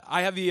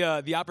I have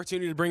the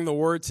opportunity to bring the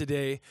word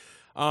today.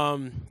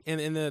 And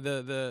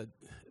the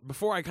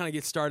before I kind of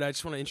get started, I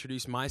just want to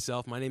introduce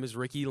myself. My name is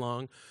Ricky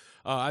Long.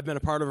 I've been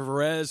a part of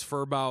Res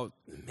for about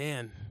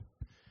 8-9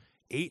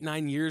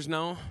 years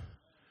now.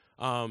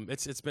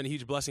 It's been a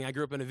huge blessing. I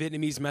grew up in a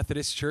Vietnamese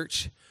Methodist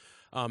church.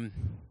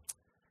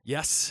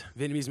 Yes,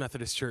 Vietnamese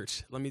Methodist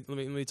church. Let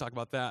me talk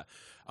about that.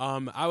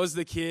 I was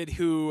the kid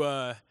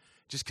who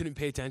just couldn't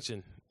pay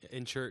attention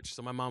in church,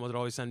 so my mom would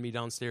always send me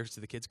downstairs to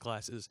the kids'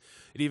 classes.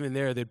 And even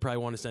there, they'd probably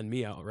want to send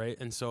me out, right?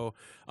 And so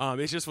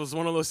it just was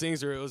one of those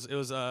things where it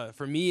was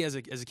for me as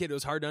a kid, it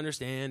was hard to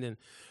understand. And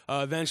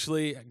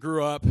eventually, I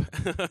grew up.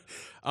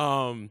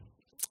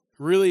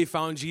 Really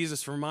found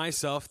Jesus for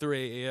myself through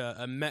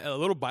a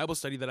little Bible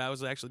study that I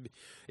was actually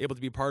able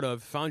to be part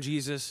of. Found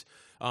Jesus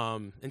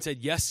and said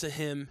yes to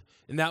him,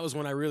 and that was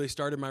when I really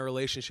started my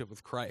relationship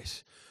with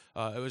Christ.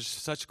 It was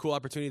such a cool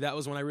opportunity. That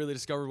was when I really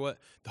discovered what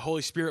the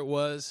Holy Spirit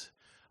was,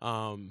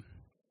 and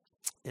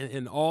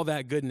all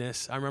that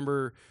goodness. I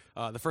remember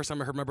the first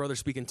time I heard my brother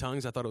speak in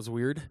tongues, I thought it was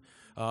weird.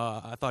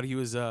 I thought he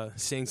was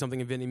saying something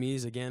in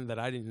Vietnamese again that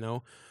I didn't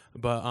know,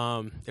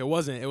 but it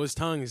wasn't. It was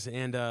tongues,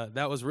 and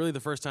that was really the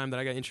first time that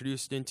I got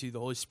introduced into the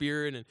Holy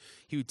Spirit, and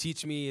he would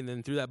teach me, and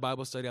then through that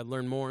Bible study, I'd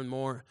learn more and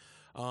more.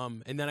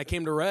 And then I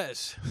came to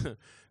Res.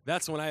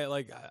 That's when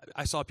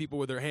I saw people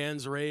with their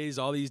hands raised,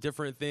 all these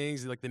different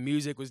things. Like the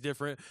music was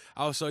different.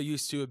 I was so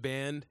used to a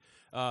band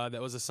that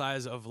was the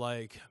size of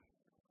I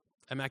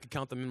could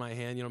count them in my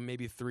hand,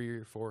 maybe 3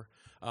 or 4.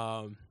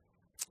 But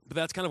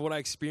that's kind of what I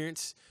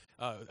experienced.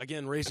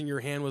 Again, raising your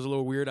hand was a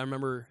little weird. I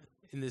remember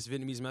in this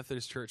Vietnamese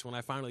Methodist church when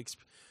I finally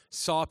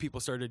saw people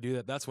start to do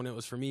that. That's when it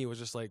was for me. It was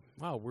just like,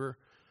 wow, we're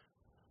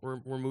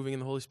moving in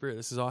the Holy Spirit.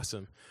 This is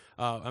awesome.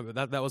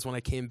 That was when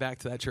I came back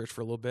to that church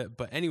for a little bit.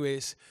 But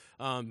anyways,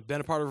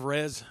 been a part of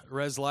Res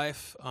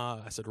Life.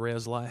 I said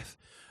Res Life.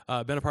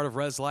 Been a part of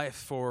Res Life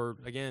for,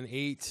 again,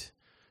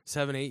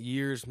 7, 8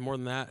 years, more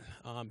than that.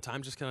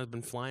 Time just kind of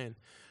been flying.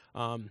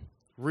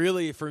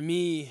 Really, for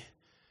me,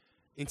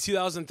 in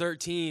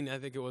 2013, I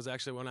think it was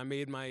actually when I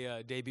made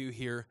my debut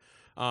here.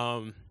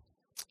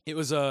 It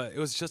was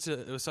such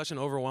an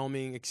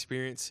overwhelming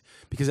experience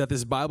because at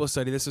this Bible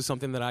study, this is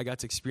something that I got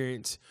to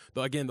experience.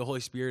 But again, the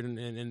Holy Spirit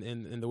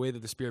and the way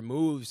that the Spirit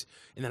moves,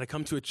 and then I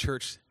come to a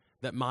church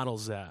that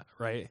models that,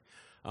 right?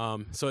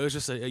 So it was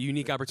just a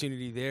unique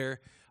opportunity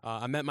there.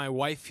 I met my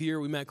wife here.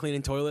 We met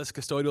cleaning toilets,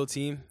 custodial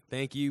team.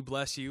 Thank you,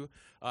 bless you.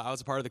 I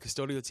was a part of the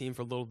custodial team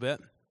for a little bit,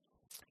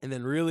 and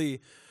then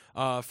really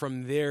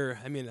from there,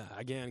 I mean,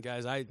 again,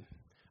 guys,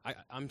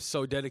 I'm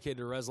so dedicated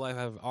to Res Life.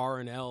 I have R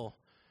and L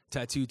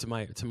tattooed to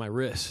my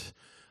wrist.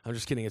 I'm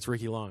just kidding. It's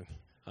Ricky Long.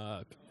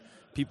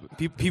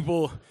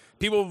 People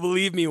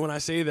believe me when I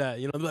say that.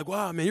 They're like,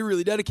 "Wow, man, you're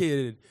really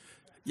dedicated."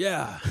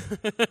 Yeah.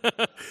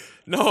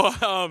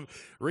 No,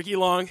 Ricky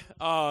Long.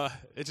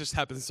 It just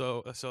happens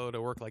so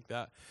to work like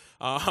that.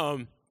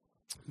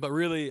 But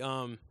really,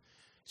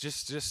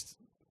 just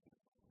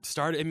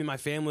started. I mean, my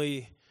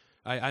family.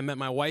 I met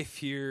my wife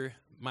here.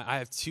 I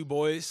have 2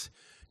 boys,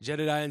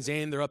 Jedediah and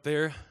Zane. They're up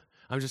there.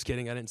 I'm just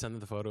kidding. I didn't send them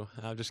the photo.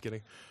 I'm just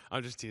kidding.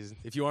 I'm just teasing.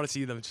 If you want to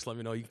see them, just let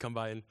me know. You can come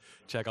by and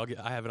check.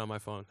 I have it on my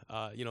phone.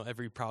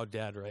 Every proud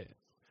dad, right?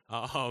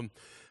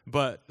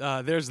 But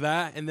there's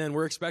that, and then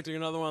we're expecting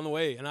another one on the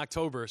way in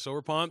October. So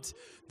we're pumped.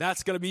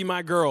 That's gonna be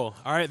my girl.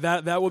 All right,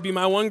 that will be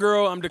my one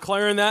girl. I'm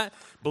declaring that,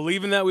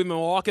 believing that. We've been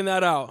walking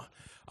that out,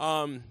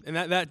 and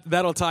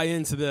that'll tie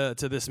into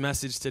this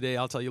message today.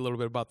 I'll tell you a little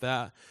bit about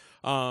that.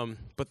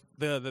 But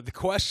the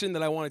question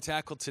that I want to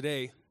tackle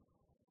today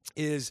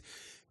is,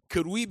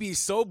 could we be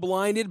so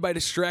blinded by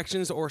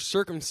distractions or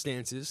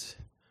circumstances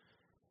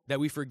that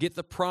we forget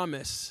the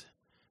promise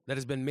that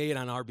has been made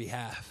on our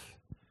behalf?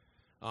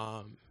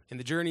 And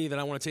the journey that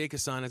I want to take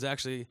us on is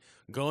actually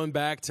going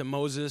back to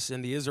Moses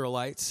and the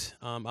Israelites.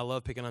 I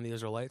love picking on the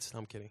Israelites. No,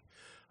 I'm kidding.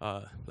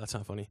 That's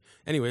not funny.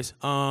 Anyways,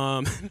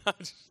 I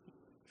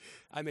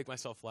make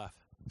myself laugh.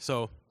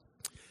 So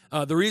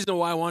the reason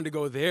why I wanted to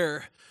go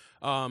there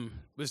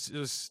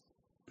was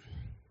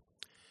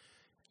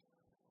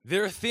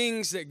there are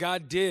things that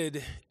God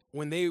did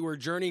when they were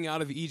journeying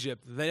out of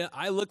Egypt that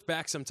I look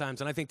back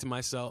sometimes and I think to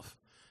myself,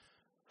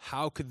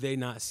 how could they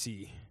not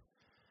see?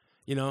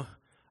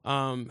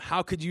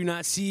 How could you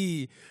not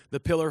see the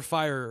pillar of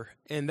fire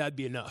and that'd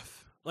be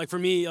enough? Like for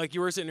me, like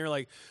you were sitting there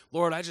like,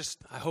 Lord, I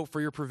hope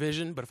for your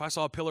provision. But if I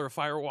saw a pillar of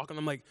fire walking,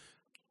 I'm like,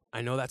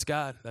 I know that's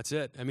God. That's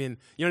it. I mean,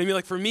 you know what I mean?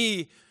 Like for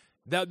me,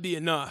 that'd be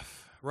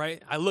enough,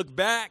 right? I look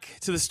back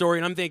to the story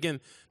and I'm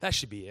thinking, that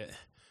should be it.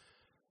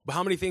 But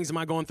how many things am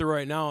I going through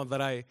right now that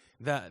I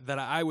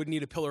would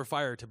need a pillar of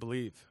fire to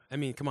believe? I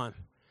mean, come on.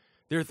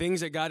 There are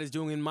things that God is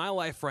doing in my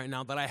life right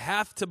now that I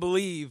have to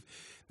believe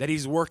that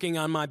he's working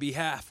on my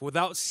behalf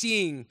without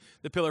seeing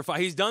the pillar of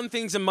fire. He's done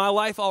things in my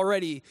life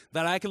already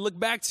that I can look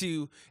back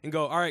to and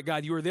go, all right,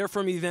 God, you were there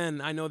for me then.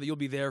 I know that you'll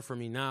be there for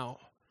me now.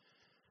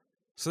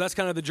 So that's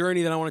kind of the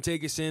journey that I want to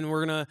take us in.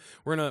 We're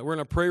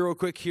gonna pray real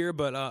quick here,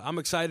 but I'm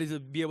excited to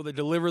be able to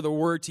deliver the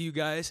word to you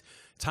guys.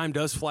 Time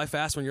does fly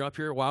fast when you're up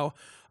here. Wow.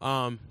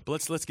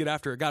 But let's get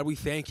after it. God, we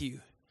thank you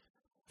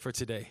for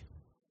today.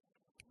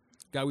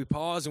 God, we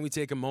pause and we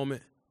take a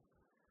moment.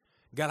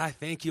 God, I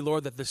thank you,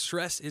 Lord, that the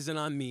stress isn't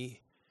on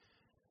me.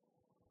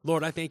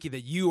 Lord, I thank you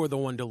that you are the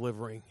one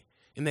delivering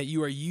and that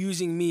you are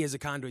using me as a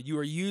conduit. You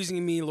are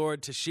using me,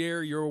 Lord, to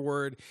share your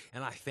word,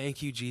 and I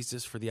thank you,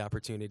 Jesus, for the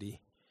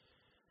opportunity.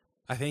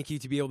 I thank you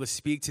to be able to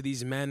speak to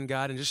these men,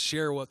 God, and just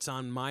share what's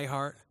on my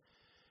heart,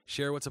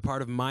 share what's a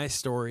part of my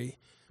story,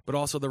 but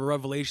also the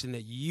revelation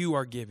that you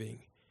are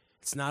giving.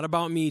 It's not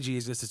about me,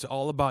 Jesus. It's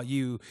all about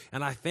you.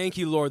 And I thank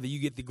you, Lord, that you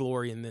get the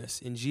glory in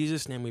this. In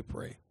Jesus' name we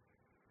pray.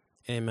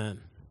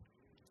 Amen.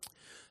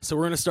 So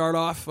we're going to start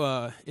off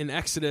in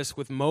Exodus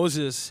with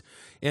Moses.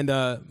 And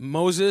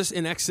Moses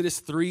in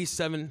Exodus 3,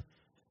 7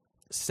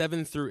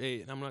 through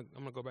 8. And I'm going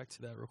to go back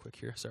to that real quick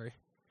here. Sorry.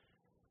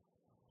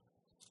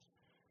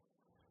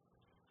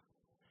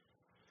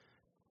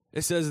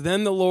 It says,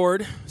 Then the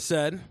Lord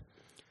said,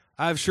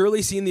 I have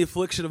surely seen the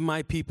affliction of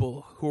my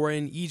people who are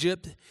in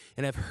Egypt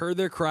and have heard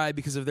their cry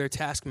because of their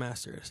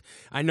taskmasters.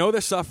 I know their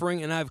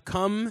suffering, and I have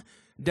come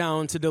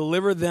down to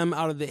deliver them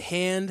out of the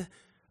hand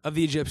of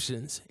the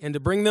Egyptians and to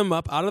bring them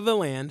up out of the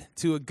land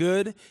to a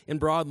good and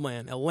broad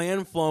land, a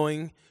land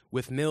flowing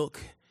with milk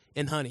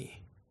and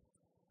honey.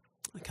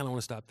 I kind of want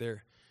to stop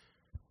there.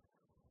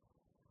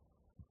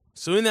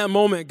 So in that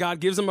moment,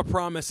 God gives them a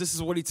promise. This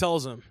is what he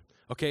tells them,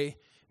 okay?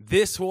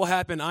 This will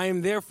happen. I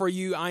am there for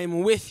you. I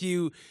am with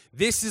you.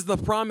 This is the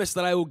promise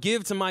that I will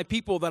give to my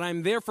people, that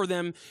I'm there for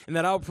them and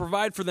that I will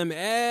provide for them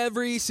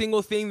every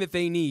single thing that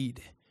they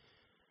need.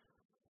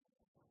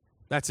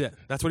 That's it.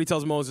 That's what he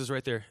tells Moses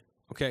right there,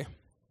 okay?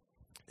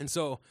 And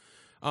so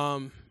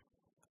I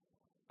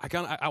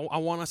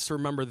want us to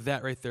remember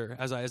that right there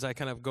as I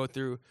kind of go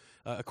through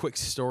a quick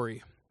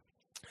story.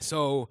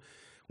 So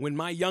when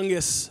my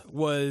youngest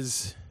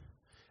was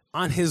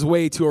on his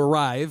way to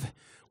arrive,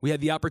 we had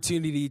the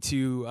opportunity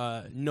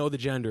to know the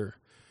gender.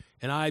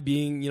 And I,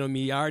 being,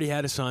 me, I already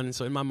had a son.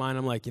 So in my mind,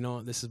 I'm like,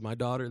 this is my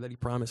daughter that he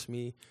promised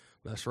me.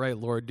 That's right,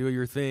 Lord, do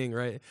your thing,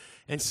 right?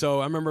 And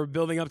so I remember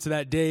building up to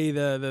that day,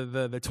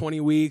 the 20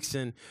 weeks.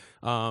 And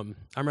I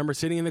remember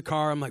sitting in the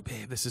car. I'm like,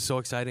 babe, this is so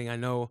exciting. I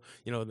know,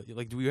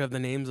 like, do we have the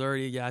names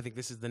already? Yeah, I think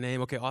this is the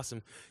name. Okay,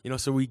 awesome.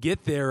 So we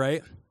get there,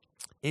 right?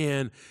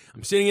 And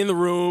I'm sitting in the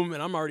room,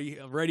 and I'm already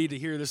ready to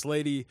hear this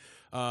lady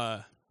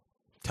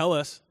tell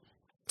us,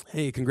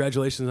 hey,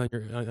 congratulations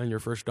on your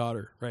first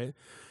daughter, right?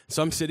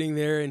 So I'm sitting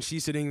there, and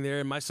she's sitting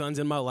there, and my son's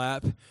in my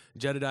lap,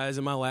 Jedediah's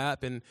in my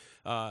lap, and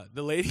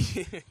the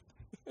lady,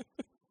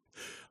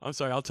 I'm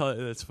sorry, I'll tell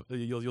you,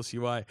 you'll see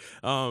why.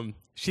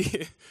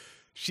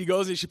 She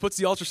goes and she puts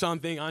the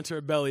ultrasound thing onto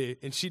her belly,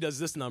 and she does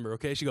this number,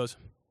 okay? She goes,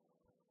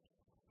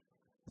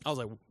 I was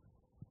like,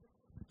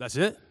 that's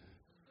it?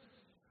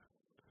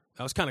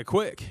 That was kind of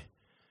quick.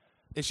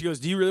 And she goes,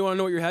 do you really want to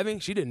know what you're having?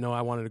 She didn't know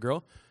I wanted a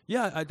girl.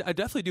 Yeah, I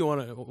definitely do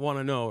want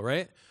to know,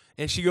 right?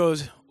 And she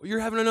goes, well, you're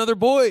having another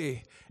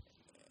boy.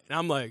 And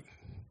I'm like,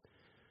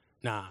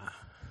 nah,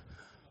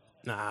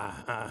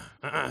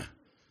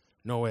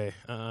 no way.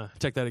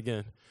 Check that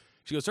again.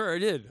 She goes, sir, I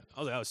did. I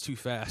was like, that was too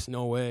fast.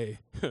 No way.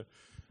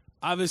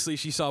 Obviously,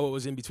 she saw what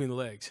was in between the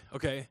legs,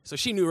 okay? So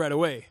she knew right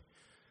away.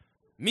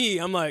 Me,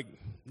 I'm like,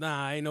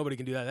 nah, ain't nobody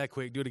can do that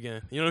quick. Do it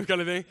again. You know,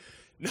 kind of thing?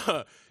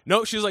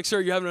 No, she was like, sir,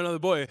 you're having another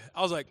boy.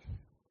 I was like,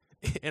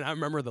 and I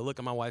remember the look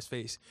on my wife's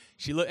face.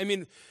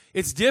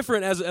 It's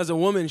different as a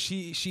woman.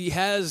 She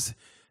has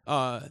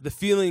the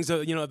feelings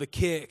of, the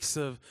kicks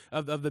of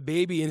the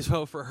baby. And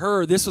so for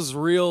her, this was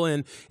real,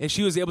 and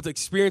she was able to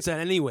experience that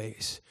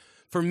anyways.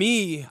 For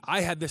me, I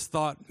had this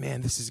thought,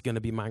 man, this is going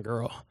to be my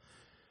girl.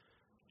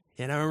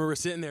 And I remember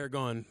sitting there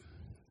going,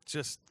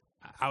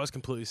 I was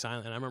completely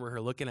silent. And I remember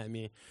her looking at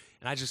me,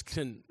 and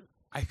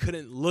I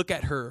couldn't look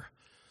at her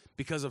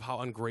because of how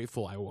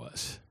ungrateful I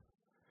was.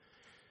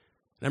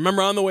 And I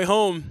remember on the way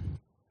home,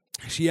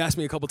 she asked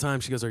me a couple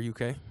times, she goes, are you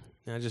okay?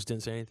 And I just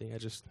didn't say anything.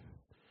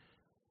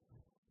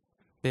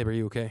 Babe, are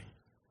you okay?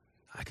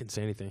 I couldn't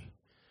say anything.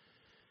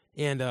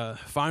 And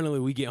finally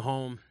we get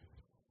home.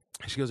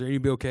 She goes, are you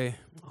going to be okay?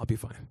 I'll be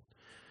fine.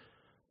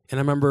 And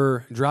I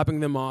remember dropping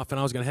them off, and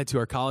I was going to head to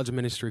our college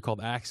ministry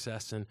called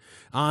Access. And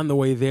on the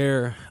way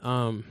there,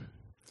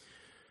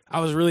 I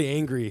was really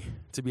angry,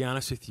 to be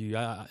honest with you.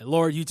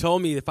 Lord, you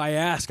told me if I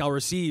ask, I'll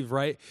receive,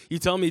 right? You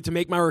tell me to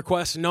make my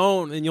request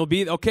known, and you'll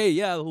be, okay,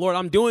 yeah, Lord,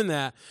 I'm doing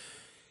that.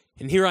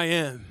 And here I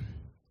am.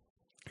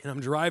 And I'm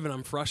driving,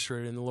 I'm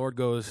frustrated, and the Lord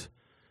goes,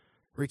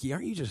 Ricky,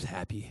 aren't you just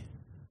happy?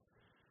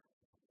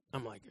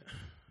 I'm like,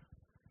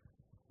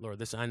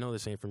 Lord, I know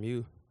this ain't from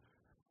you.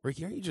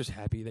 Ricky, aren't you just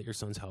happy that your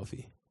son's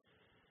healthy?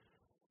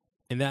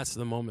 And that's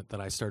the moment that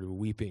I started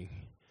weeping,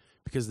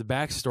 because the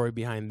backstory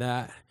behind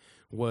that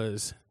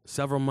was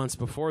several months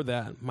before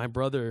that, my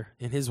brother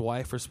and his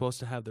wife were supposed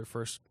to have their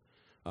first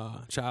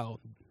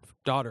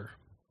daughter.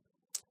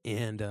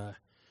 And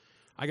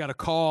I got a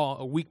call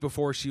a week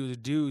before she was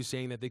due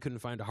saying that they couldn't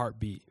find a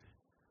heartbeat.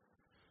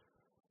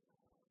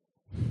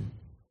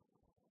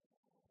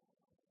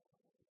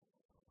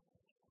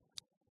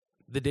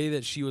 The day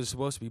that she was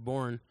supposed to be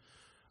born,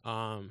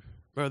 10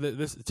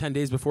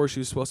 days before she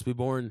was supposed to be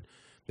born,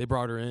 they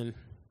brought her in,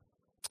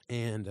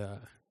 and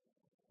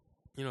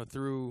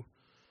through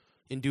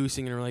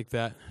inducing her like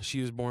that,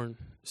 she was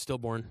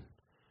stillborn.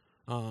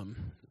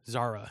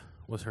 Zara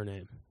was her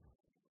name.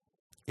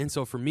 And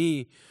so for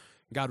me,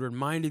 God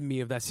reminded me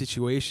of that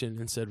situation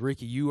and said,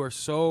 Ricky, you are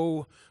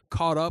so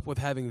caught up with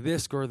having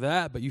this or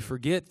that, but you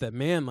forget that,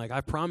 man, like I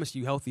promised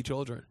you healthy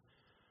children.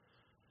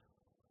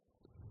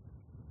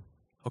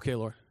 Okay,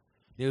 Lord.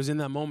 It was in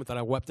that moment that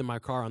I wept in my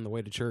car on the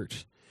way to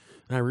church,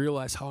 and I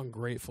realized how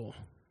ungrateful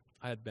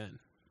I had been.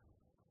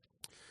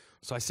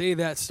 So I say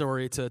that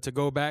story to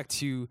go back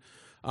to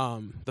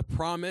the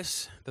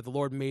promise that the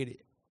Lord made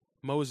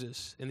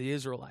Moses and the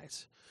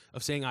Israelites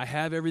of saying, I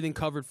have everything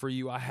covered for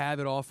you. I have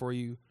it all for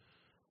you.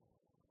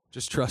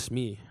 Just trust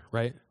me,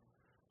 right?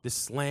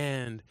 This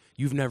land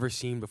you've never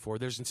seen before.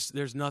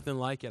 There's nothing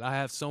like it. I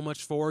have so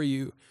much for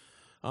you.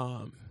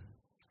 And,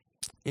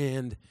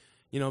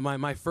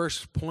 my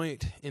first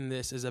point in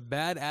this is a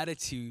bad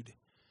attitude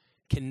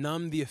can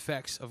numb the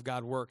effects of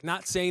God's work.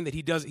 Not saying that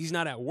he's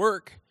not at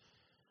work,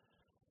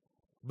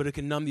 but it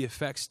can numb the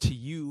effects to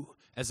you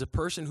as a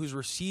person who's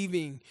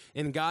receiving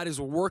and God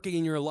is working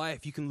in your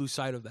life. You can lose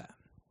sight of that.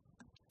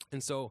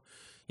 And so,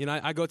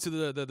 I go to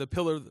the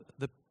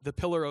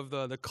pillar of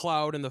the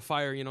cloud and the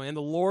fire, and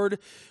the Lord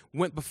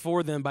went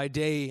before them by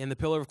day in the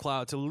pillar of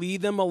cloud to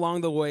lead them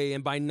along the way,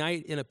 and by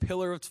night in a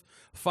pillar of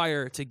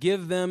fire to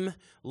give them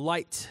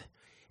light,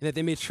 and that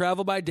they may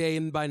travel by day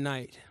and by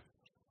night.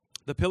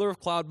 The pillar of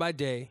cloud by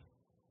day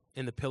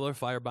and the pillar of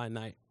fire by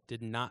night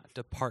did not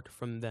depart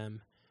from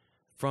them,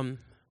 from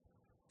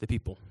the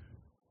people.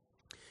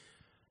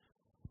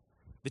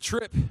 The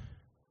trip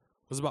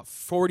was about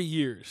 40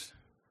 years,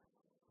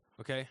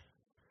 okay?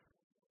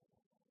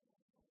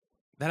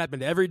 That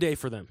happened every day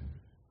for them.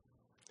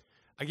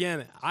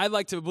 Again, I'd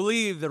like to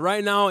believe that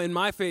right now in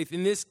my faith,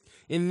 in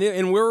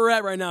where we're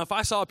at right now, if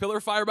I saw a pillar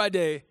of fire by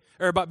day,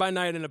 or by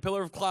night and a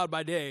pillar of cloud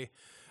by day,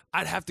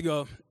 I'd have to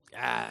go,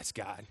 it's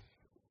God.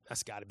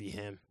 That's got to be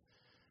him.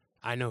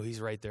 I know he's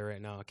right there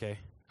right now, okay?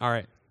 All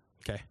right,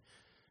 okay.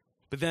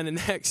 But then the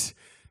next,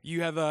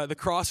 you have the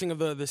crossing of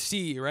the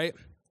sea, right?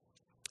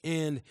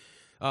 And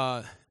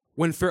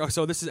when Pharaoh,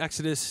 so this is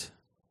Exodus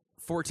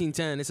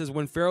 14:10. It says,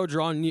 when Pharaoh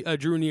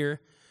drew near,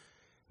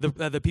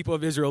 the people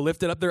of Israel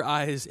lifted up their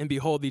eyes, and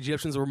behold, the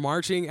Egyptians were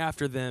marching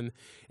after them,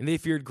 and they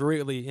feared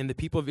greatly. And the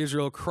people of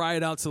Israel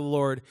cried out to the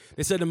Lord.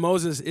 They said to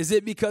Moses, is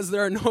it because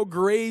there are no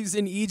graves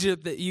in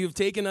Egypt that you've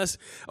taken us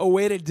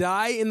away to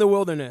die in the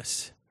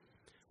wilderness?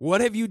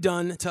 What have you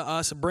done to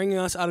us, bringing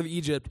us out of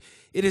Egypt?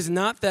 It is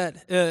not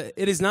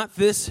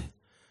this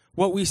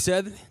what we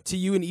said to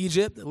you in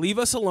Egypt, leave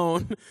us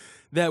alone,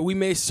 that we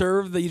may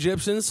serve the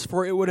Egyptians,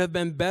 for it would have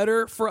been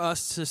better for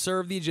us to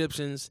serve the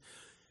Egyptians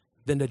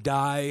than to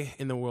die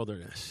in the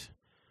wilderness.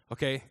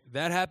 Okay,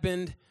 that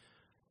happened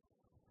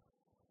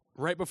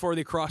right before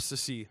they crossed the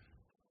sea.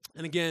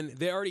 And again,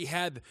 they already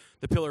had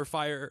the pillar of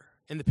fire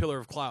and the pillar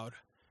of cloud.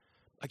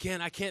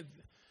 Again,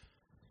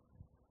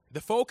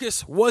 the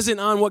focus wasn't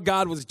on what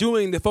God was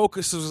doing, the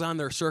focus was on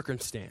their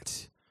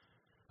circumstance.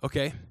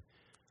 Okay?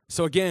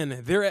 So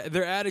again,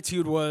 their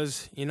attitude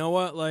was, you know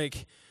what,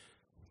 like,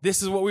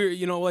 this is what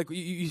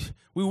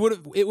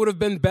it would have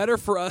been better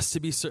for us to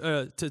be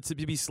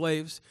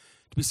slaves,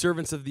 to be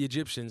servants of the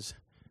Egyptians,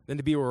 than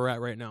to be where we're at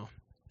right now.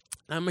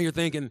 I'm here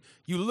thinking,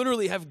 you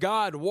literally have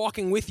God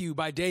walking with you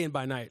by day and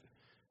by night.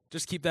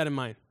 Just keep that in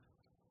mind.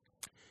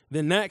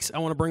 Then next, I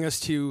want to bring us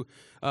to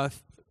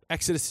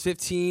Exodus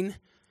 15,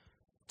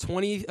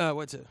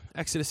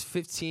 Exodus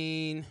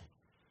 15,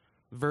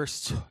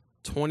 verse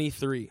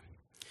 23. It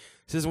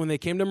says, when they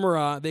came to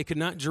Marah, they could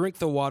not drink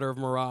the water of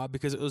Marah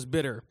because it was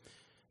bitter.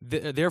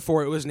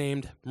 Therefore, it was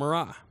named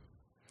Marah.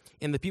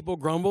 And the people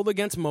grumbled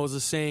against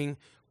Moses, saying,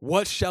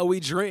 what shall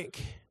we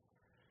drink?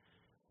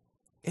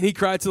 And he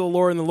cried to the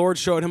Lord, and the Lord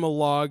showed him a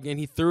log, and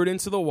he threw it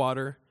into the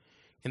water,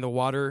 and the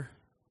water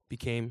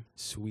became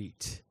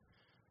sweet.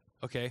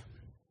 Okay?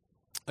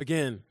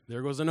 Again,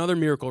 there goes another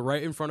miracle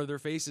right in front of their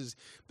faces.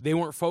 But they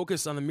weren't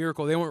focused on the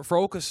miracle. They weren't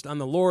focused on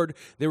the Lord.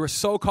 They were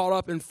so caught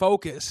up and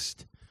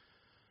focused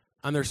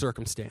on their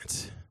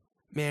circumstance.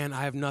 Man,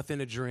 I have nothing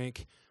to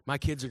drink. My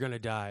kids are going to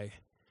die.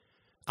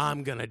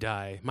 I'm going to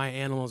die. My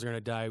animals are going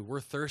to die.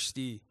 We're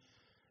thirsty.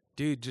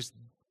 Dude, just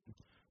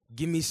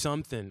give me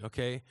something,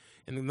 okay?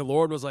 And then the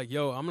Lord was like,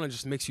 yo, I'm going to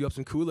just mix you up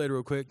some Kool-Aid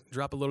real quick.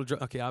 Drop a little,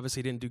 okay, obviously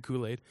he didn't do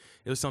Kool-Aid.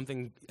 It was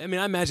something, I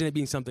imagine it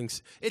being something,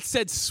 it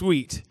said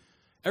sweet.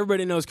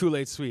 Everybody knows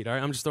Kool-Aid's sweet, all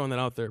right? I'm just throwing that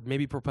out there.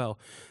 Maybe Propel.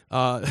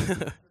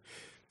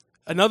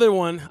 Another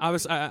one,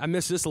 I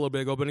missed this a little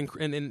bit ago, but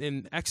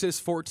in Exodus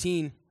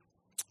 14,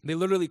 they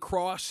literally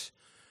cross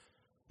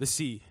the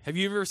sea. Have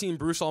you ever seen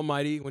Bruce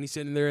Almighty when he's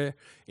sitting there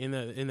in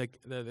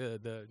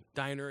the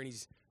diner and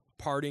he's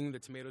parting the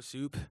tomato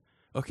soup?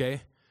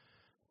 Okay.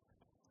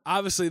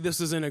 Obviously,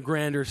 this is in a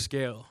grander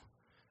scale.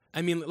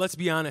 Let's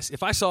be honest.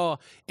 If I saw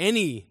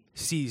any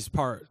seas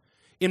part,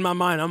 in my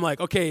mind, I'm like,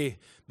 okay,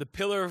 the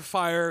pillar of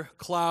fire,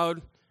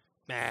 cloud,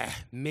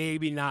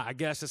 maybe not. I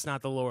guess it's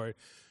not the Lord.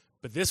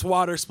 But this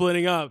water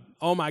splitting up,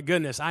 oh my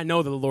goodness, I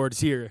know that the Lord's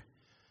here.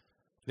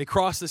 They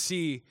cross the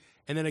sea,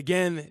 and then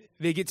again,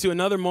 they get to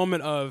another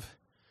moment of,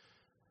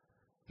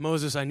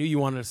 Moses, I knew you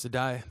wanted us to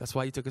die. That's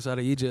why you took us out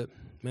of Egypt.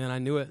 Man, I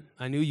knew it.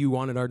 I knew you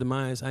wanted our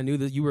demise. I knew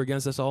that you were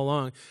against us all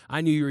along.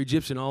 I knew you were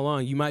Egyptian all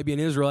along. You might be an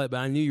Israelite,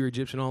 but I knew you were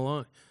Egyptian all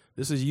along.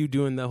 This is you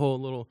doing the whole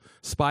little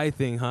spy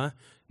thing, huh?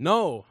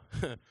 No.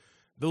 The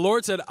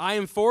Lord said, I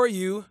am for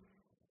you.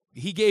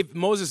 He gave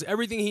Moses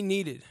everything he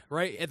needed,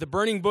 right? At the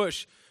burning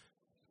bush,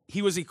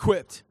 he was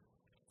equipped.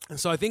 And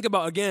so I think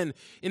about, again,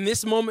 in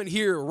this moment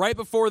here, right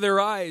before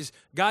their eyes,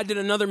 God did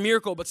another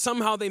miracle, but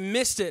somehow they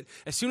missed it.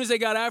 As soon as they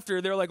got after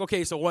it, they're like,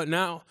 okay, so what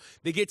now?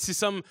 They get to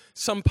some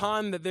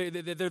pond that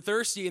they're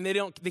thirsty and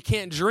they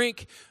can't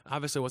drink.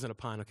 Obviously, it wasn't a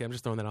pond, okay? I'm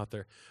just throwing that out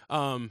there.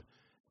 But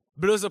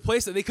it was a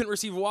place that they couldn't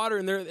receive water,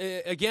 and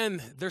again,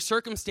 their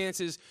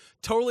circumstances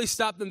totally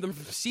stopped them from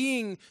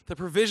seeing the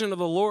provision of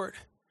the Lord.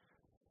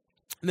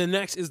 And the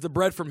next is the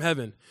bread from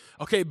heaven.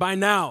 Okay, by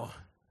now,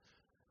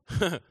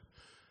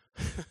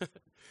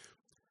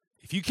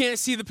 if you can't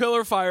see the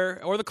pillar of fire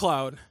or the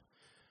cloud,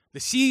 the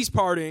sea's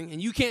parting,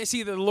 and you can't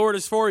see that the Lord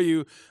is for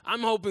you,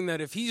 I'm hoping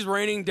that if he's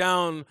raining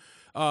down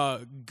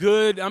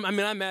good, I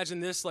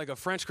imagine this like a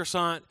French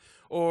croissant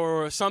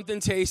or something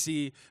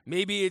tasty.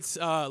 Maybe it's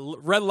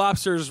Red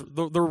Lobster's,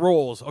 the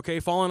rolls, okay,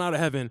 falling out of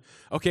heaven.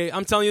 Okay,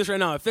 I'm telling you this right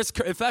now.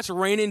 If that's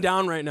raining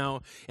down right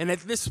now, and at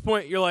this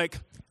point you're like,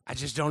 I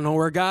just don't know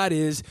where God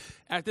is.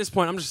 At this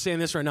point, I'm just saying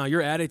this right now.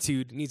 Your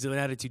attitude needs an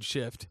attitude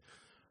shift,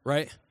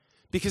 right?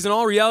 Because in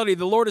all reality,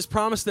 the Lord has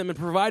promised them and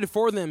provided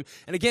for them.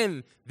 And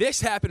again, this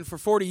happened for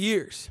 40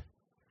 years.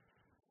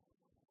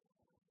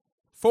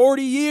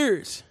 40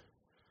 years.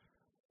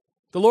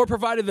 The Lord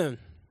provided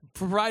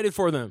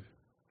for them.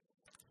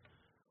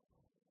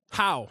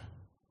 How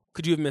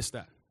could you have missed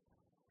that?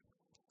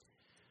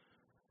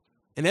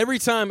 And every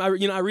time I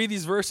read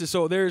these verses,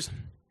 so there's,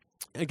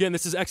 again,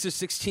 this is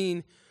Exodus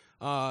 16:2.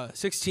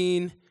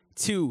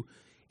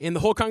 And the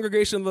whole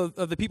congregation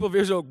of the people of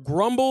Israel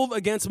grumbled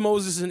against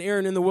Moses and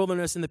Aaron in the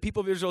wilderness, and the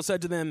people of Israel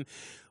said to them,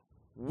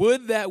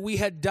 would that we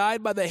had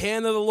died by the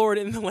hand of the Lord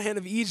in the land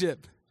of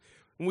Egypt,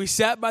 when we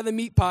sat by the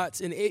meat pots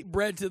and ate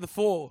bread to the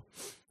full.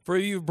 For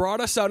you've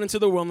brought us out into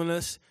the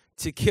wilderness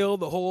to kill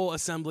the whole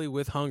assembly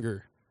with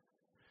hunger.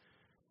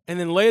 And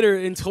then later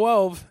in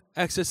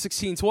Exodus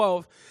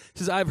 16:12, it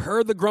says, I've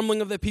heard the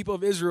grumbling of the people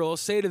of Israel.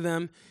 Say to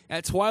them,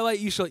 at twilight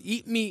you shall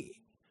eat meat,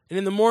 and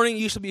in the morning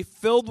you shall be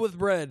filled with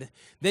bread.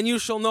 Then you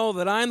shall know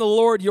that I am the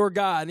Lord your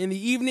God. In the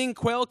evening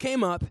quail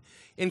came up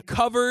and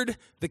covered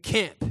the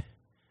camp.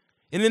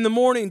 And in the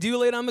morning dew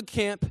laid on the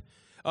camp.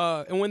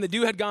 And when the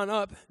dew had gone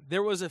up,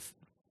 there was on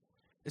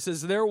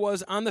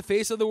the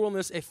face of the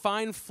wilderness a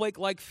fine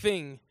flake-like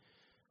thing,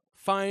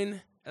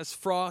 fine as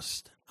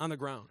frost on the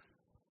ground.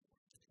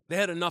 They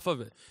had enough of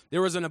it.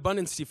 There was an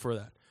abundance for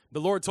that. The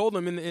Lord told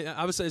them,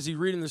 obviously as you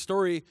read in the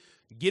story,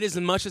 get as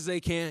much as they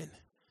can.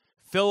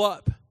 Fill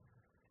up.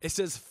 It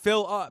says,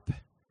 fill up.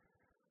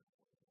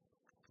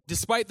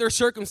 Despite their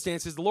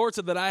circumstances, the Lord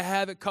said that I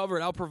have it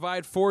covered. I'll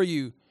provide for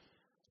you.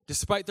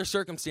 Despite their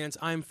circumstance,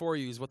 I am for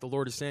you, is what the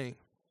Lord is saying.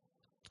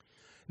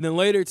 And then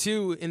later,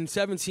 too, in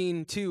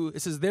 17:2,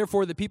 it says,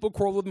 therefore the people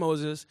quarreled with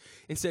Moses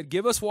and said,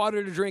 give us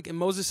water to drink. And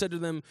Moses said to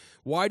them,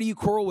 why do you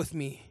quarrel with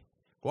me?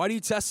 Why do you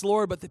test the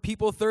Lord? But the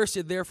people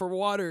thirsted there for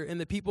water,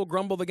 and the people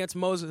grumbled against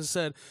Moses and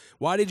said,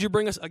 why did you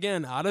bring us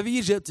again out of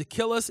Egypt to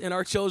kill us and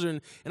our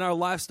children and our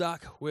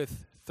livestock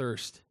with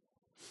thirst?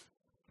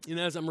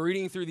 As I'm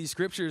reading through these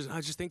scriptures,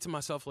 I just think to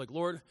myself, like,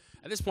 Lord,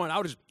 at this point, I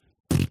would just,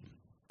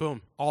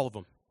 boom, all of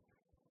them.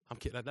 I'm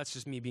kidding. That's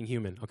just me being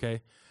human,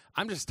 okay?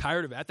 I'm just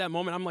tired of it. At that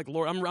moment, I'm like,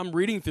 Lord, I'm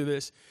reading through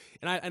this,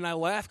 and I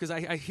laugh because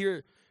I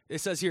hear,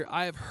 it says here,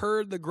 I have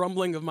heard the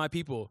grumbling of my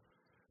people.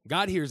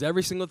 God hears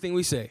every single thing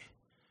we say.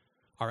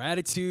 Our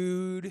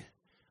attitude,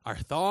 our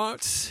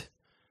thoughts,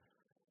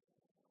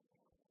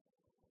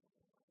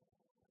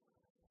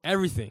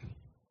 everything.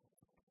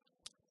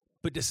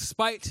 But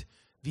despite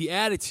the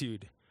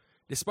attitude,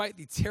 despite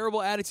the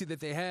terrible attitude that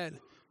they had,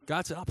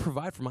 God said, I'll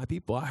provide for my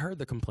people. I heard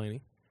the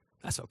complaining.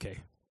 That's okay.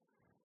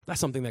 That's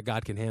something that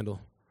God can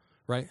handle,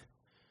 right?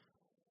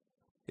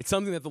 It's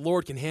something that the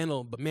Lord can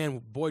handle, but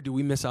man, boy, do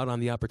we miss out on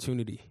the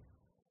opportunity.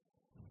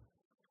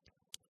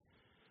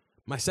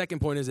 My second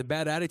point is a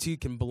bad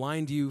attitude can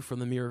blind you from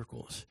the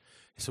miracles.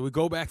 So we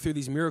go back through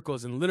these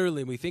miracles, and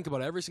literally we think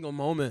about every single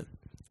moment.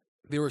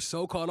 They were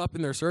so caught up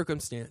in their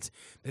circumstance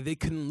that they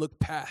couldn't look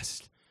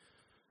past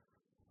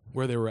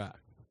where they were at.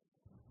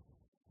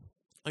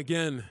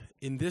 Again,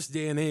 in this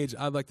day and age,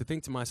 I'd like to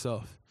think to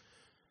myself,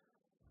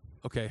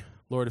 okay,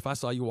 Lord, if I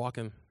saw you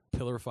walking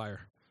pillar of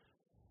fire,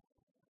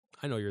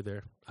 I know you're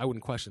there. I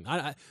wouldn't question.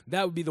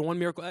 That would be the one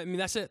miracle. I mean,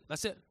 that's it.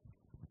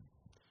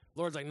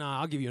 Lord's like, nah,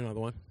 I'll give you another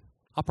one.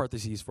 I'll part the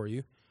seas for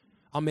you.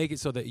 I'll make it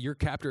so that your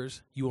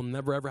captors, you will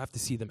never, ever have to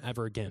see them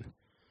ever again.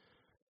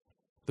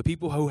 The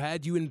people who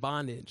had you in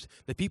bondage,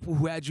 the people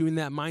who had you in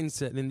that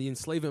mindset, in the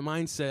enslavement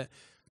mindset,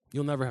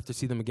 you'll never have to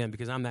see them again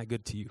because I'm that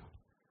good to you.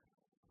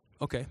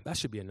 Okay, that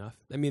should be enough.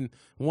 I mean,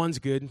 one's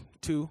good,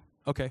 two,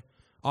 okay,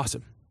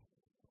 awesome.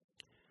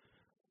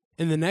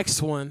 In the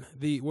next one,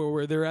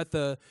 where they're at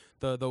the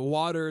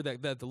water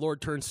that the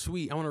Lord turns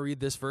sweet, I want to read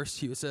this verse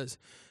to you. It says,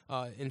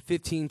 in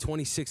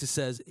 15:26, it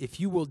says, if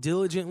you will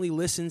diligently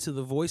listen to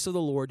the voice of the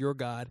Lord your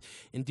God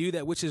and do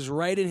that which is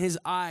right in his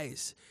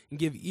eyes and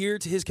give ear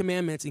to his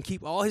commandments and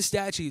keep all his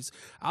statutes,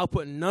 I'll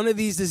put none of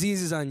these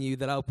diseases on you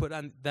that I put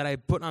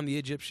on the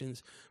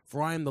Egyptians,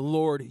 for I am the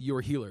Lord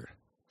your healer.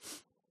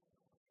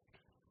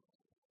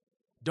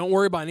 Don't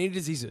worry about any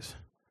diseases.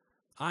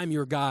 I'm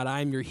your God.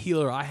 I'm your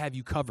healer. I have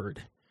you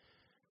covered.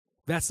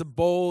 That's a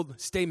bold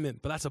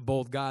statement, but that's a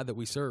bold God that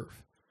we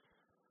serve.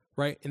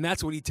 Right? And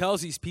that's what he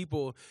tells these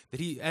people, that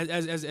he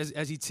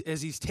as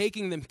he's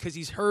taking them, because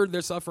he's heard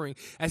their suffering,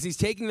 as he's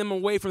taking them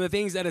away from the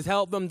things that has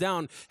held them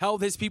down,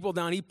 held his people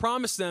down. He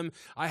promised them,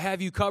 I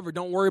have you covered.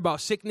 Don't worry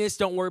about sickness.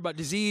 Don't worry about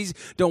disease.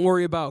 Don't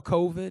worry about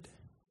COVID.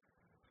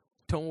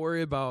 Don't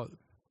worry about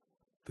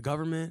the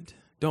government.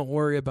 Don't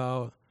worry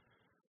about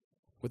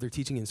what they're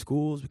teaching in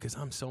schools, because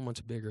I'm so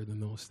much bigger than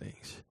those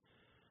things.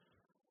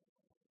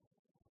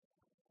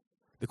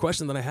 The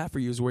question that I have for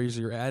you is, where's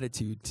your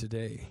attitude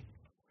today?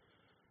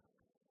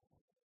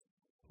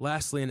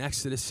 Lastly, in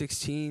Exodus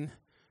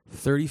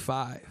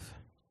 16:35,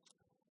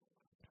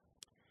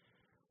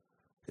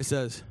 it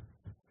says,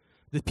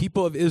 the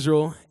people of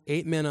Israel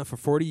ate manna for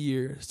 40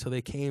 years till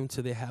they came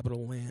to the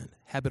habitable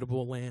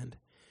land.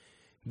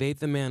 They ate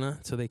the manna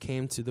till they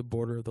came to the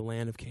border of the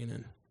land of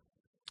Canaan.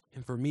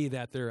 And for me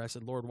I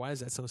said, Lord, why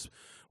is that so?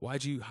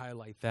 Why'd you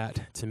highlight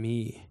that to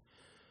me?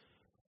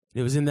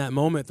 And it was in that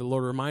moment the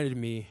Lord reminded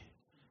me,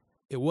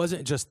 it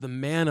wasn't just the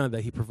manna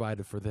that he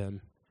provided for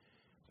them,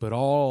 but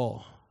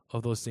all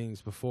of those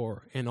things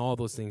before and all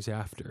those things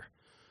after,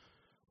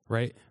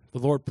 right? The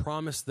Lord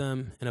promised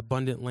them an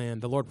abundant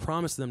land. The Lord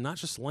promised them not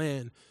just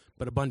land,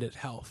 but abundant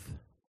health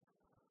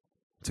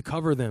to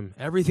cover them,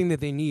 everything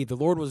that they need. The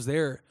Lord was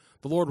there.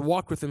 The Lord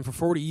walked with them for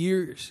 40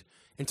 years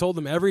and told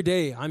them every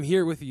day, I'm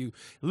here with you.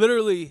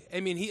 Literally, I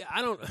mean,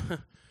 I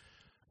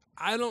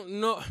don't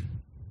know.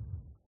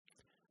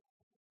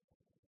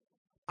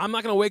 I'm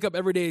not going to wake up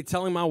every day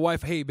telling my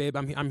wife, hey, babe,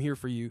 I'm here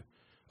for you.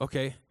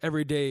 Okay,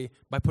 every day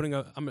by putting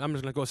I'm just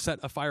going to go set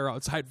a fire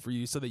outside for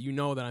you so that you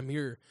know that I'm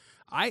here.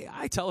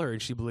 I tell her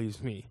and she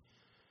believes me.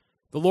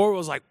 The Lord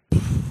was like,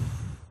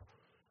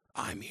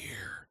 I'm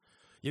here.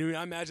 You know,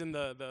 I imagine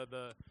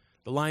the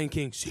Lion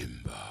King,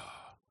 Simba,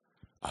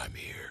 I'm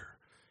here.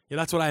 Yeah,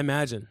 that's what I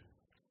imagine.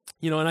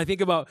 You know, and I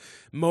think about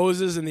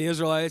Moses and the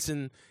Israelites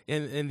and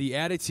the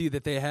attitude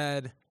that they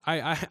had.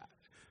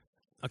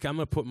 Okay, I'm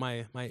going to put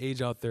my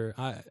age out there.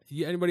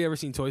 Anybody ever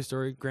seen Toy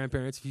Story?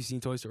 Grandparents, if you've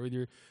seen Toy Story with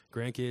your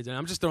grandkids. And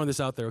I'm just throwing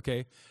this out there,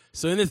 okay?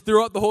 So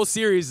throughout the whole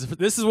series,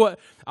 this is what,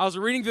 I was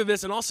reading through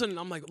this, and all of a sudden,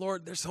 I'm like,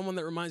 Lord, there's someone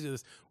that reminds me of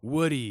this.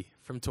 Woody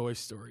from Toy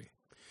Story.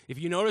 If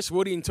you notice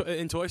Woody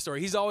in Toy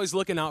Story, he's always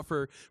looking out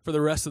for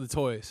the rest of the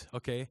toys,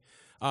 okay?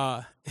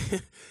 And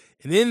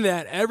in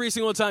that, every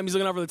single time he's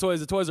looking out for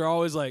the toys are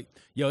always like,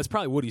 yo, it's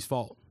probably Woody's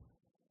fault,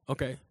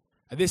 okay?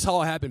 And this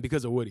all happened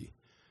because of Woody.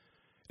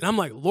 And I'm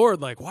like, Lord,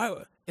 like,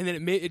 why? And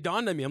then it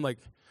dawned on me. I'm like,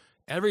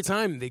 every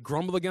time they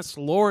grumbled against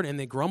the Lord and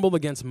they grumbled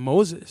against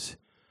Moses,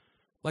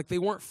 like they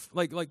weren't,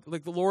 like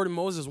the Lord and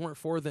Moses weren't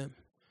for them.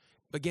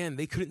 Again,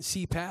 they couldn't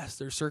see past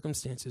their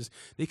circumstances.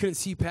 They couldn't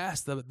see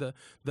past the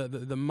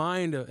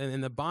mind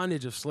and the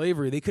bondage of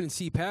slavery. They couldn't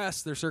see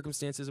past their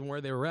circumstances and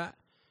where they were at.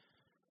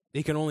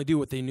 They could only do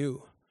what they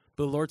knew.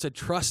 But the Lord said,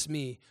 trust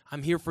me,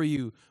 I'm here for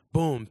you.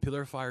 Boom,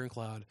 pillar of fire and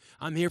cloud.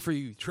 I'm here for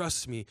you.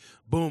 Trust me.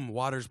 Boom,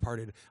 waters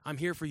parted. I'm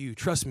here for you.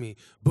 Trust me.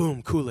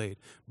 Boom, Kool-Aid.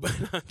 But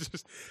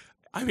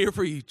I'm here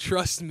for you.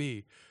 Trust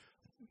me.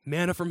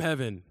 Manna from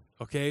heaven,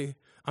 okay?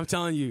 I'm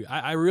telling you,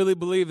 I really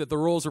believe that the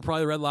rolls are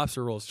probably Red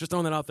Lobster rolls. Just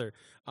throwing that out there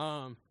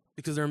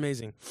because they're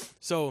amazing.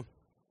 So,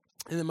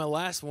 and then my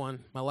last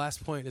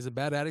point is a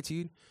bad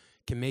attitude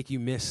can make you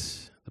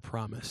miss the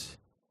promise.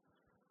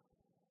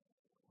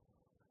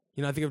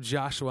 You know, I think of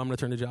Joshua. I'm going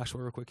to turn to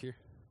Joshua real quick here.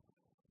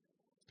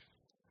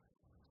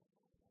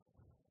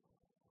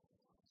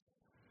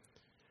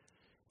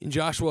 In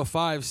Joshua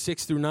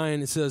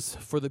 5:6-9, it says,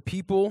 for the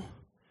people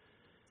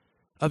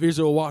of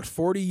Israel walked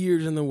 40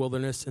 years in the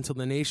wilderness until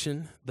the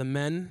nation, the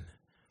men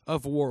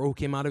of war who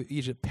came out of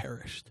Egypt,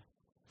 perished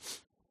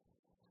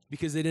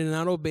because they did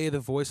not obey the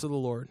voice of the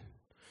Lord.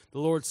 The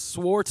Lord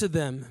swore to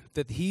them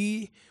that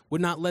he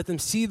would not let them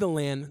see the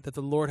land that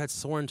the Lord had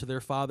sworn to their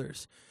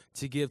fathers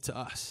to give to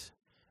us,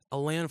 a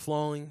land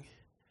flowing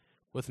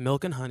with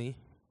milk and honey.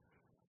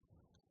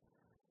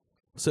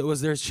 So it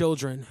was their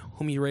children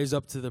whom he raised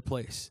up to the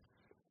place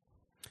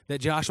that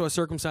Joshua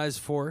circumcised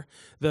for.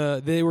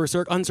 They were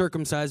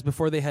uncircumcised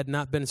before they had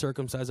not been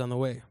circumcised on the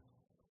way.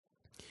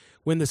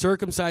 When the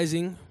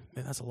circumcising,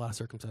 man, that's a lot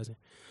of circumcising.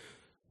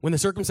 When the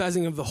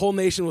circumcising of the whole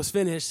nation was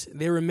finished,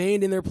 they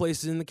remained in their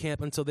places in the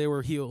camp until they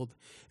were healed.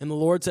 And the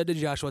Lord said to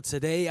Joshua,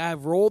 today I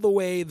have rolled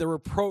away the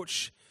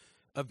reproach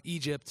of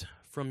Egypt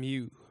from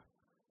you.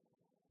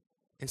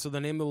 And so the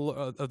name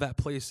of that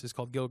place is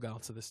called Gilgal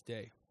to this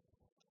day.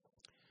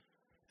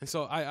 And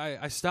so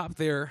I stopped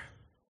there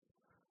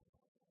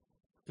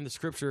in the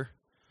scripture.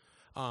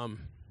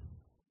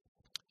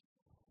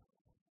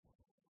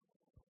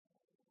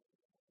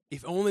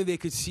 If only they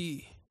could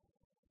see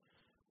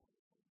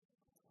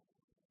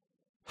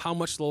how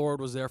much the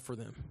Lord was there for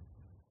them.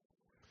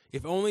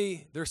 If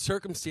only their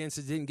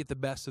circumstances didn't get the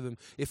best of them.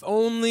 If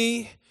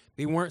only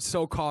they weren't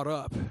so caught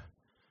up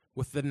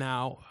with the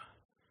now,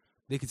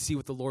 they could see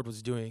what the Lord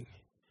was doing.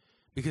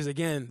 Because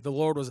again, the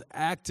Lord was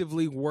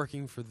actively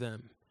working for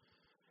them.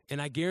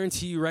 And I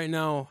guarantee you right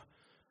now,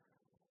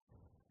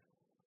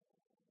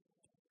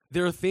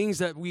 there are things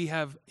that we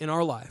have in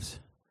our lives.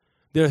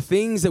 There are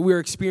things that we are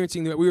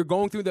experiencing, that we are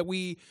going through, that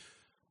we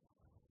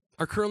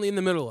are currently in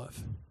the middle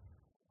of,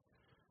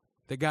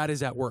 that God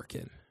is at work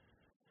in.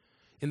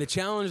 And the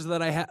challenge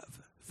that I have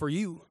for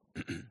you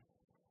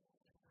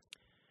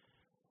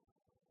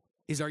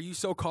is, are you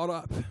so caught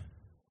up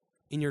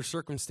in your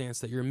circumstance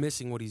that you're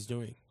missing what he's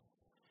doing?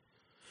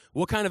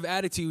 What kind of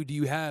attitude do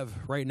you have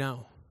right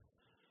now?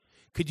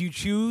 Could you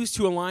choose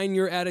to align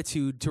your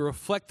attitude to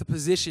reflect the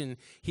position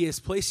he has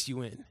placed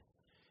you in,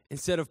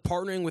 instead of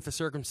partnering with the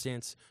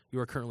circumstance you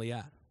are currently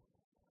at?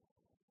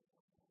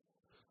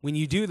 When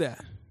you do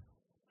that,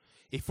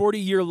 a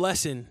 40-year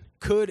lesson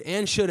could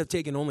and should have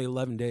taken only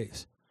 11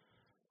 days.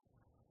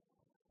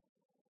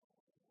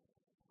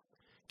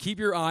 Keep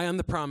your eye on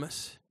the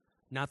promise,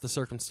 not the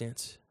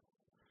circumstance.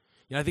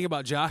 You know, I think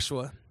about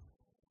Joshua,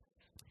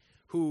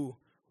 who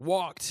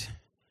walked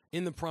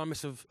in the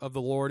promise of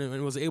the Lord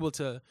and was able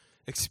to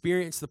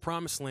experience the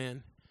promised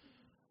land.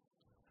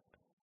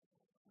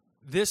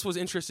 This was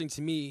interesting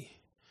to me,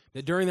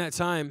 that during that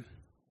time,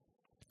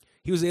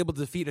 he was able to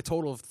defeat a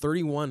total of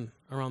 31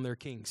 around their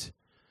kings.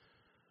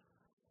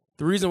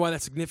 The reason why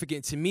that's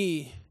significant to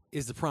me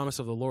is the promise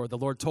of the Lord. The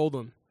Lord told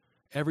him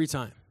every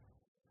time,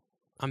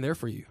 I'm there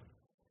for you.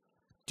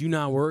 Do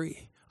not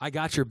worry. I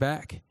got your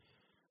back.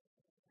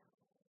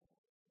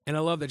 And I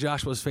love that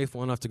Joshua was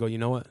faithful enough to go, you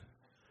know what?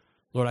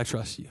 Lord, I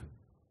trust you.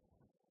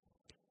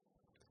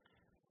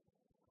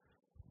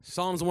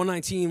 Psalms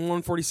 119,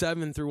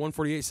 147 through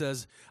 148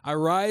 says, I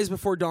rise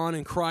before dawn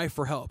and cry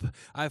for help.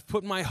 I've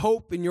put my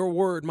hope in your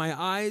word. My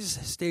eyes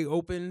stay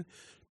open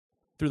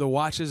through the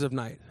watches of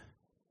night,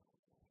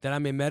 that I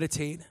may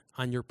meditate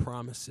on your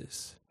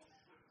promises.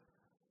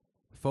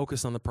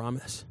 Focus on the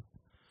promise.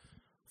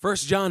 1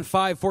 John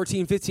 5,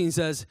 14, 15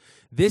 says,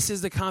 this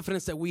is the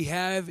confidence that we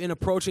have in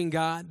approaching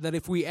God, that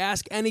if we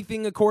ask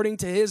anything according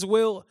to his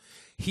will,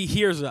 he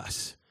hears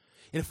us.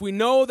 And if we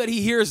know that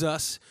he hears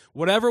us,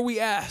 whatever we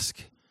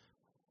ask,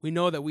 we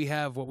know that we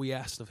have what we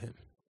asked of him.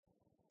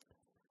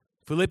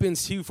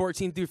 Philippians 2,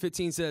 14 through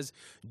 15 says,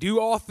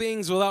 do all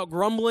things without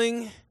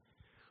grumbling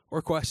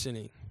or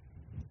questioning,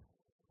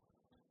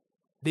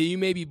 that you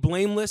may be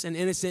blameless and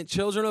innocent,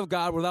 children of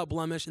God without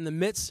blemish, in the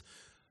midst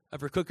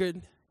of a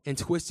crooked and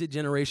twisted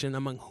generation,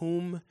 among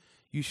whom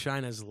you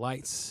shine as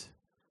lights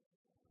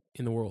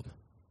in the world.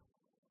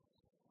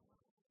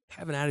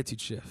 Have an attitude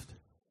shift.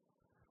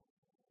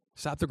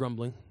 Stop the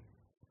grumbling.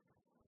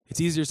 It's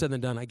easier said than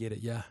done, I get it,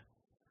 yeah.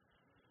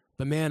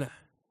 But man,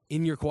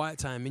 in your quiet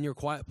time, in your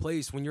quiet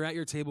place, when you're at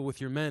your table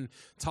with your men,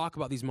 talk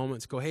about these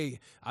moments. Go, hey,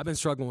 I've been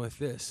struggling with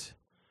this,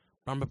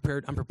 but I'm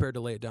prepared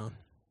to lay it down.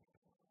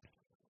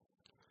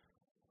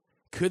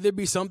 Could there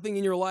be something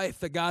in your life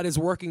that God is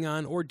working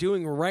on or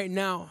doing right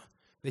now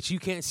that you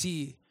can't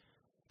see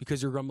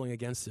because you're grumbling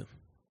against him?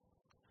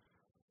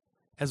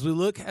 As we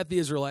look at the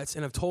Israelites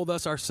and have told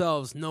us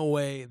ourselves, no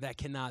way, that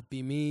cannot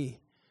be me.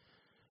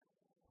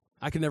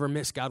 I can never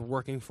miss God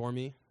working for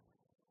me.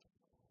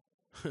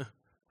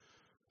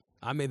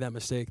 I made that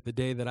mistake the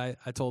day that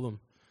I told him.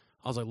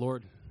 I was like,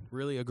 Lord,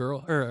 really, a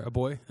girl or a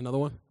boy, another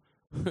one?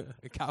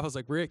 I was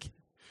like, Rick,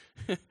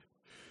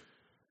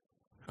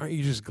 aren't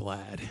you just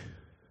glad?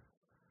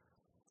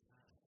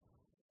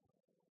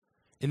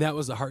 And that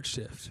was the heart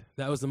shift.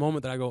 That was the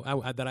moment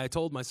that that I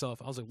told myself,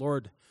 I was like,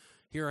 Lord,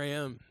 here I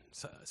am,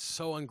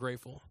 so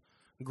ungrateful,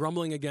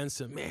 grumbling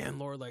against him. Man,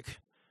 Lord, like,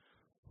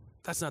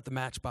 that's not the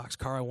Matchbox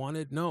car I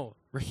wanted. No,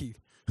 Ricky,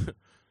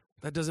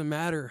 that doesn't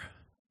matter.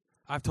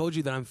 I've told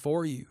you that I'm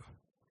for you.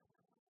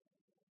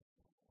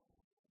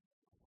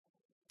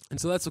 And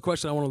so that's the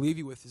question I want to leave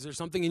you with. Is there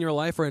something in your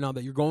life right now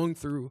that you're going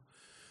through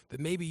that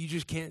maybe you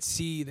just can't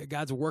see that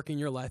God's working in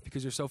your life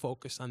because you're so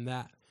focused on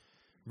that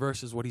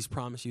versus what he's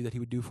promised you that he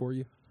would do for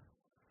you?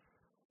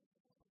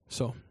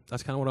 So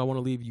that's kind of what I want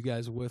to leave you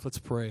guys with. Let's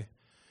pray.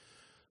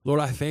 Lord,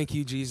 I thank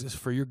you, Jesus,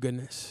 for your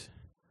goodness.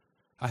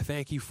 I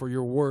thank you for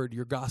your word,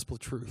 your gospel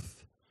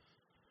truth.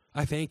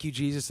 I thank you,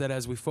 Jesus, that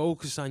as we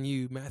focus on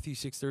you, Matthew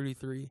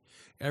 6:33,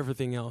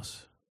 everything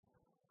else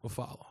will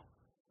follow.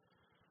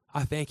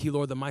 I thank you,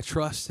 Lord, that my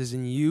trust is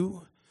in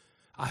you.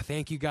 I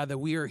thank you, God, that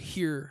we are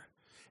here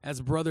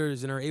as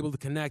brothers and are able to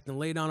connect and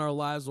lay down our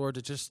lives, Lord,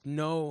 to just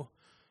know,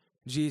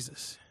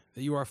 Jesus,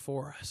 that you are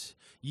for us.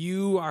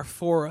 You are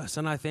for us,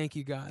 and I thank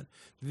you, God,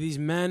 that these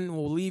men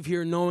will leave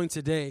here knowing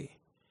today,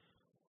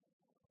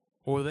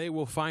 or they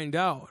will find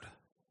out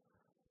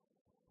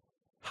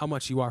how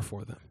much you are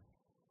for them.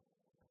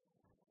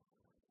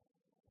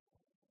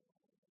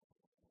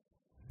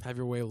 Have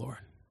your way, Lord,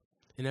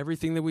 in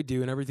everything that we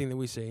do and everything that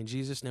we say. In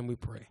Jesus' name we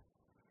pray.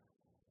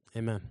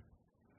 Amen.